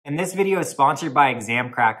and this video is sponsored by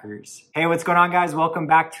Examkrackers. Hey, what's going on, guys? Welcome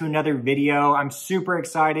back to another video. I'm super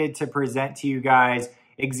excited to present to you guys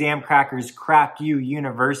Examkrackers KrackU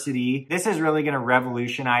Univsersity. This is really going to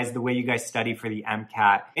revolutionize the way you guys study for the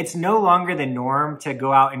MCAT. It's no longer the norm to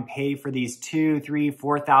go out and pay for these $2,000, $3,000,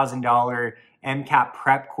 $4,000 MCAT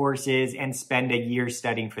prep courses and spend a year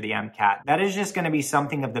studying for the MCAT. That is just going to be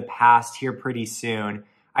something of the past here pretty soon.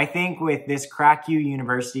 I think with this KrackU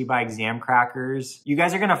Univsersity by Examkrackers, you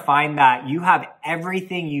guys are going to find that you have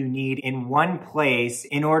everything you need in one place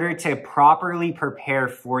in order to properly prepare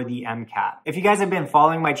for the MCAT. If you guys have been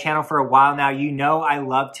following my channel for a while now, you know I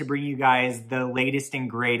love to bring you guys the latest and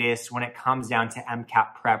greatest when it comes down to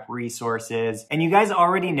MCAT prep resources. And you guys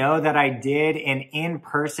already know that I did an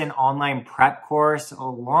in-person online prep course a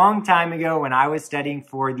long time ago when I was studying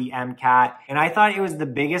for the MCAT. And I thought it was the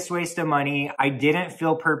biggest waste of money. I didn't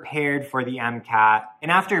feel prepared for the MCAT.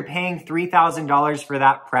 And after paying $3,000 for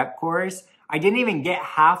that prep course, I didn't even get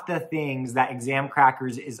half the things that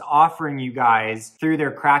Examkrackers is offering you guys through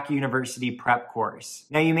their KrackU Univsersity prep course.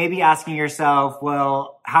 Now you may be asking yourself,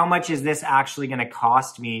 well, how much is this actually going to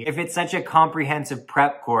cost me if it's such a comprehensive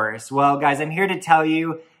prep course? Well, guys, I'm here to tell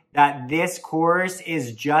you that this course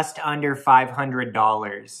is just under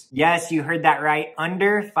 $500. Yes, you heard that right,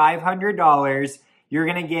 under $500. You're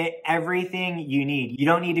gonna get everything you need. You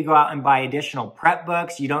don't need to go out and buy additional prep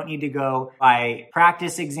books. You don't need to go buy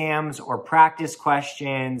practice exams or practice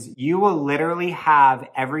questions. You will literally have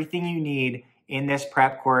everything you need in this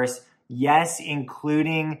prep course. Yes,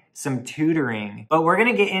 including some tutoring. But we're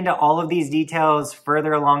gonna get into all of these details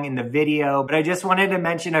further along in the video, but I just wanted to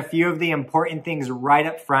mention a few of the important things right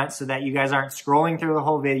up front so that you guys aren't scrolling through the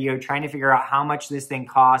whole video trying to figure out how much this thing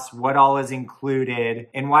costs, what all is included,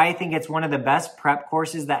 and why I think it's one of the best prep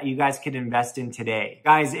courses that you guys could invest in today.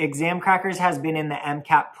 Guys, Examkrackers has been in the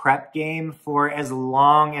MCAT prep game for as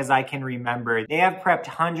long as I can remember. They have prepped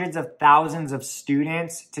hundreds of thousands of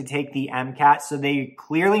students to take the MCAT, so they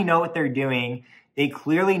clearly know what they're doing. They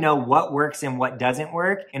clearly know what works and what doesn't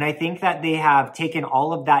work. And I think that they have taken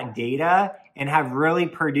all of that data and have really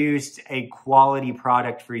produced a quality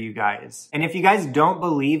product for you guys. And if you guys don't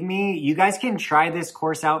believe me, you guys can try this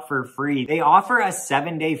course out for free. They offer a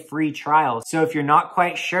 7-day free trial. So if you're not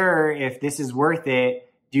quite sure if this is worth it,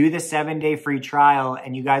 do the 7-day free trial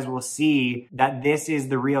and you guys will see that this is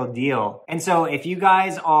the real deal. And so if you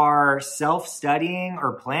guys are self-studying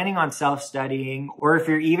or planning on self-studying, or if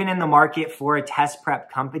you're even in the market for a test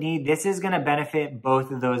prep company, this is gonna benefit both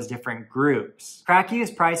of those different groups.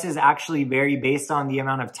 KrackU's prices actually vary based on the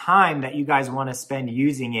amount of time that you guys wanna spend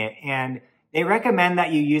using it. And they recommend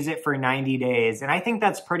that you use it for 90 days. And I think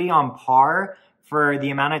that's pretty on par for the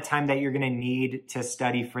amount of time that you're gonna need to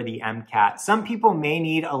study for the MCAT. Some people may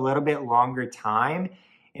need a little bit longer time.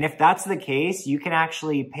 And if that's the case, you can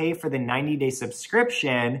actually pay for the 90-day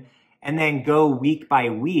subscription and then go week by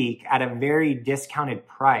week at a very discounted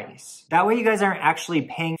price. That way you guys aren't actually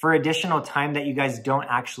paying for additional time that you guys don't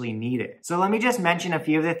actually need it. So let me just mention a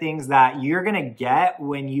few of the things that you're gonna get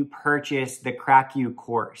when you purchase the KrackU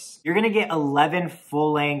course. You're gonna get 11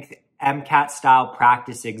 full-length MCAT style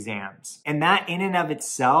practice exams. And that in and of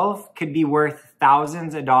itself could be worth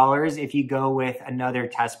thousands of dollars if you go with another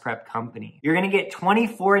test prep company. You're gonna get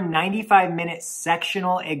 24 95-minute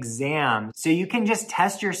sectional exams. So you can just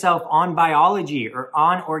test yourself on biology or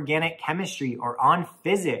on organic chemistry or on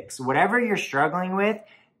physics. Whatever you're struggling with,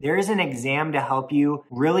 there is an exam to help you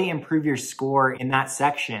really improve your score in that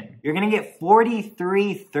section. You're gonna get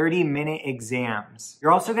 43 30-minute exams.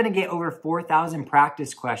 You're also gonna get over 4,000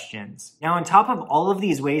 practice questions. Now, on top of all of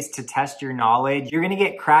these ways to test your knowledge, you're gonna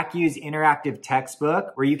get KrackU's interactive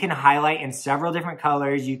textbook where you can highlight in several different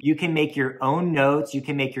colors. You can make your own notes. You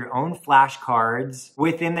can make your own flashcards.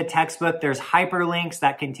 Within the textbook, there's hyperlinks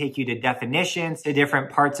that can take you to definitions, to different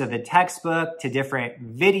parts of the textbook, to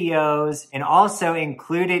different videos, and also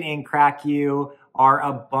included in KrackU are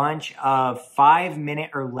a bunch of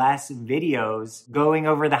 5-minute or less videos going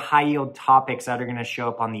over the high yield topics that are gonna show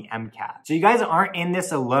up on the MCAT. So you guys aren't in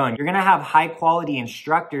this alone. You're gonna have high quality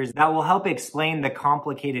instructors that will help explain the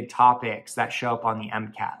complicated topics that show up on the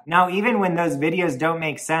MCAT. Now, even when those videos don't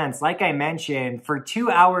make sense, like I mentioned, for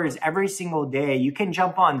 2 hours every single day, you can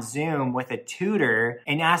jump on Zoom with a tutor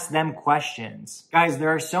and ask them questions. Guys, there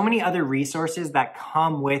are so many other resources that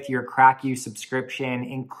come with your KrackU subscription,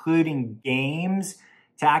 including games,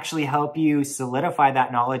 to actually help you solidify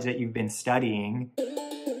that knowledge that you've been studying.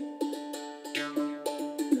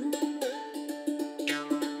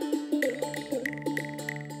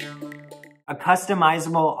 A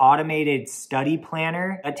customizable automated study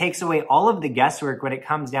planner that takes away all of the guesswork when it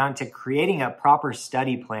comes down to creating a proper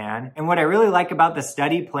study plan. And what I really like about the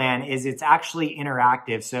study plan is it's actually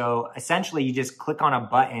interactive. So essentially you just click on a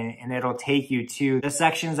button and it'll take you to the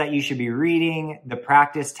sections that you should be reading, the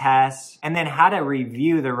practice tests, and then how to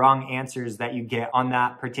review the wrong answers that you get on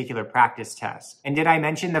that particular practice test. And did I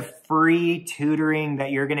mention the free tutoring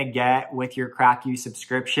that you're gonna get with your KrackU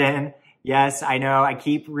subscription? Yes, I know, I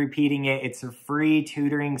keep repeating it. It's a free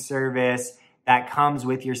tutoring service that comes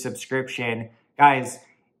with your subscription. Guys,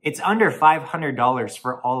 it's under $500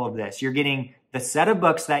 for all of this. You're getting the set of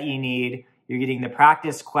books that you need, you're getting the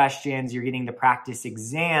practice questions, you're getting the practice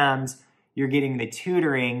exams, you're getting the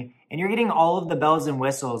tutoring, and you're getting all of the bells and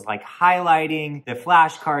whistles like highlighting, the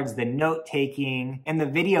flashcards, the note-taking, and the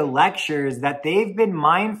video lectures that they've been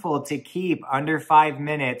mindful to keep under 5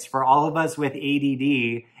 minutes for all of us with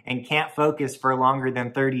ADD and can't focus for longer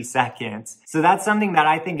than 30 seconds. So that's something that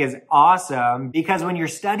I think is awesome, because when you're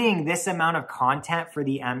studying this amount of content for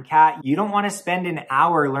the MCAT, you don't want to spend an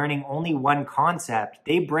hour learning only one concept.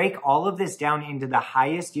 They break all of this down into the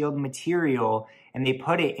highest yield material and they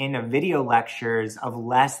put it in video lectures of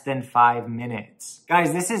less than 5 minutes.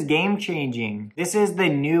 Guys, this is game changing. This is the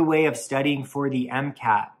new way of studying for the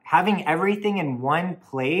MCAT. Having everything in one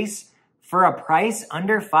place for a price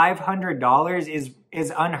under $500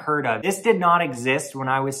 is unheard of. This did not exist when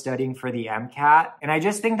I was studying for the MCAT. And I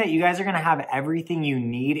just think that you guys are gonna have everything you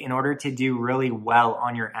need in order to do really well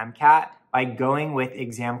on your MCAT by going with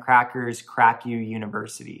Examkrackers KrackU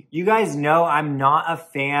University. You guys know I'm not a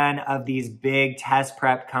fan of these big test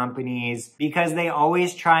prep companies because they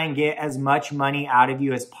always try and get as much money out of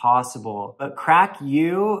you as possible. But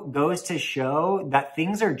KrackU goes to show that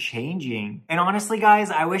things are changing. And honestly, guys,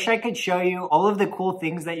 I wish I could show you all of the cool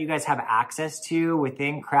things that you guys have access to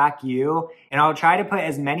within KrackU. And I'll try to put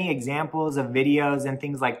as many examples of videos and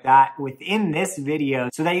things like that within this video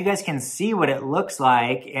so that you guys can see what it looks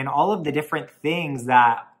like and all of the different things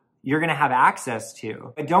that you're gonna have access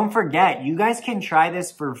to. But don't forget, you guys can try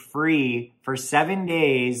this for free for 7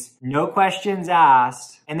 days, no questions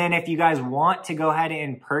asked. And then if you guys want to go ahead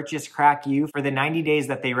and purchase KrackU for the 90 days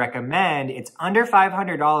that they recommend, it's under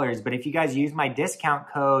 $500. But if you guys use my discount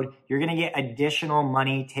code, you're gonna get additional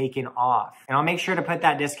money taken off. And I'll make sure to put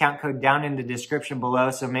that discount code down in the description below,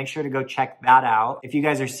 so make sure to go check that out if you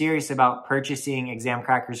guys are serious about purchasing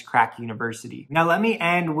Examkrackers KrackU University. Now let me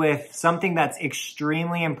end with something that's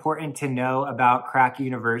extremely important to know about KrackU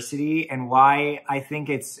University and why I think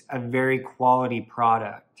it's a very quality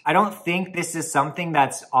product. I don't think this is something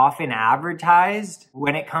that's often advertised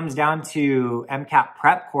when it comes down to MCAT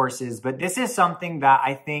prep courses, but this is something that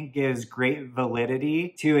I think gives great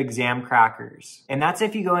validity to Examkrackers. And that's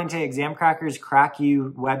if you go into Examkrackers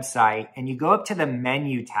KrackU website and you go up to the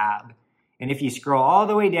menu tab. And if you scroll all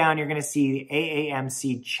the way down, you're gonna see the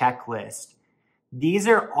AAMC checklist. These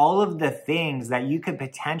are all of the things that you could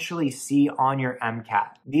potentially see on your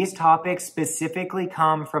MCAT. These topics specifically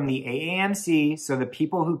come from the AAMC, so the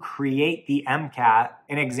people who create the MCAT,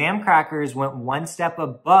 and Examkrackers went one step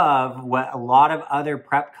above what a lot of other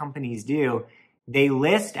prep companies do. They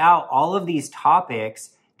list out all of these topics.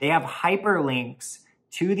 They have hyperlinks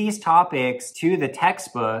to these topics, to the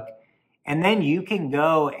textbook, and then you can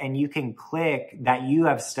go and you can click that you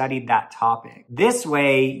have studied that topic. This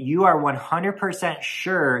way, you are 100%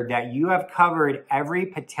 sure that you have covered every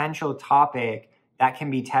potential topic that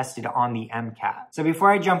can be tested on the MCAT. So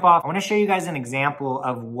before I jump off, I wanna show you guys an example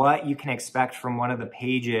of what you can expect from one of the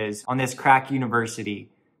pages on this KrackU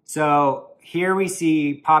University. So here we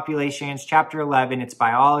see populations, chapter 11, it's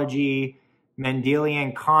biology,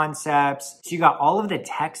 Mendelian concepts. So you got all of the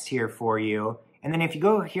text here for you. And then if you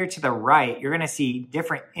go here to the right, you're gonna see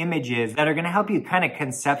different images that are gonna help you kind of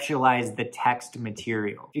conceptualize the text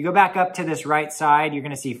material. If you go back up to this right side, you're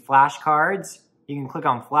gonna see flashcards. You can click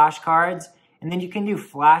on flashcards, and then you can do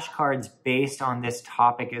flashcards based on this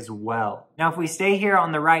topic as well. Now, if we stay here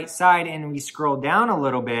on the right side and we scroll down a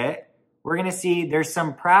little bit, we're gonna see there's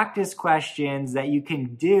some practice questions that you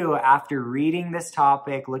can do after reading this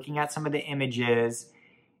topic, looking at some of the images,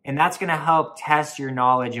 and that's gonna help test your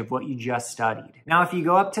knowledge of what you just studied. Now, if you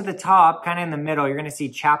go up to the top, kind of in the middle, you're gonna see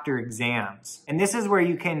chapter exams. And this is where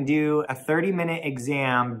you can do a 30-minute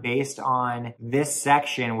exam based on this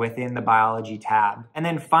section within the biology tab. And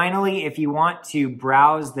then finally, if you want to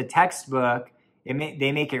browse the textbook,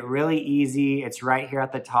 they make it really easy. It's right here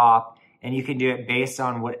at the top. and you can do it based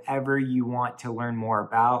on whatever you want to learn more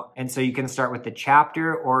about. And so you can start with the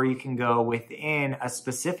chapter, or you can go within a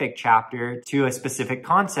specific chapter to a specific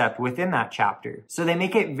concept within that chapter. So they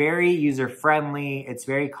make it very user-friendly. It's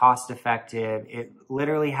very cost-effective. It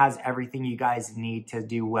literally has everything you guys need to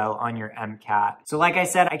do well on your MCAT. So like I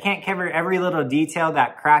said, I can't cover every little detail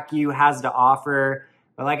that KrackU has to offer.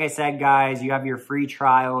 But like I said, guys, you have your free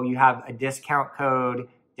trial. You have a discount code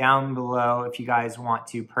down below if you guys want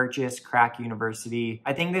to purchase Krack University.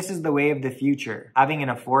 I think this is the way of the future, having an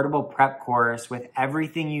affordable prep course with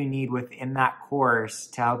everything you need within that course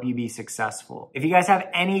to help you be successful. If you guys have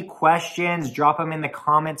any questions, drop them in the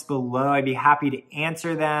comments below. I'd be happy to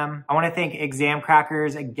answer them. I want to thank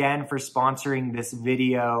Examkrackers again for sponsoring this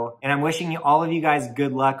video, and I'm wishing all of you guys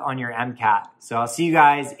good luck on your MCAT. So I'll see you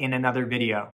guys in another video.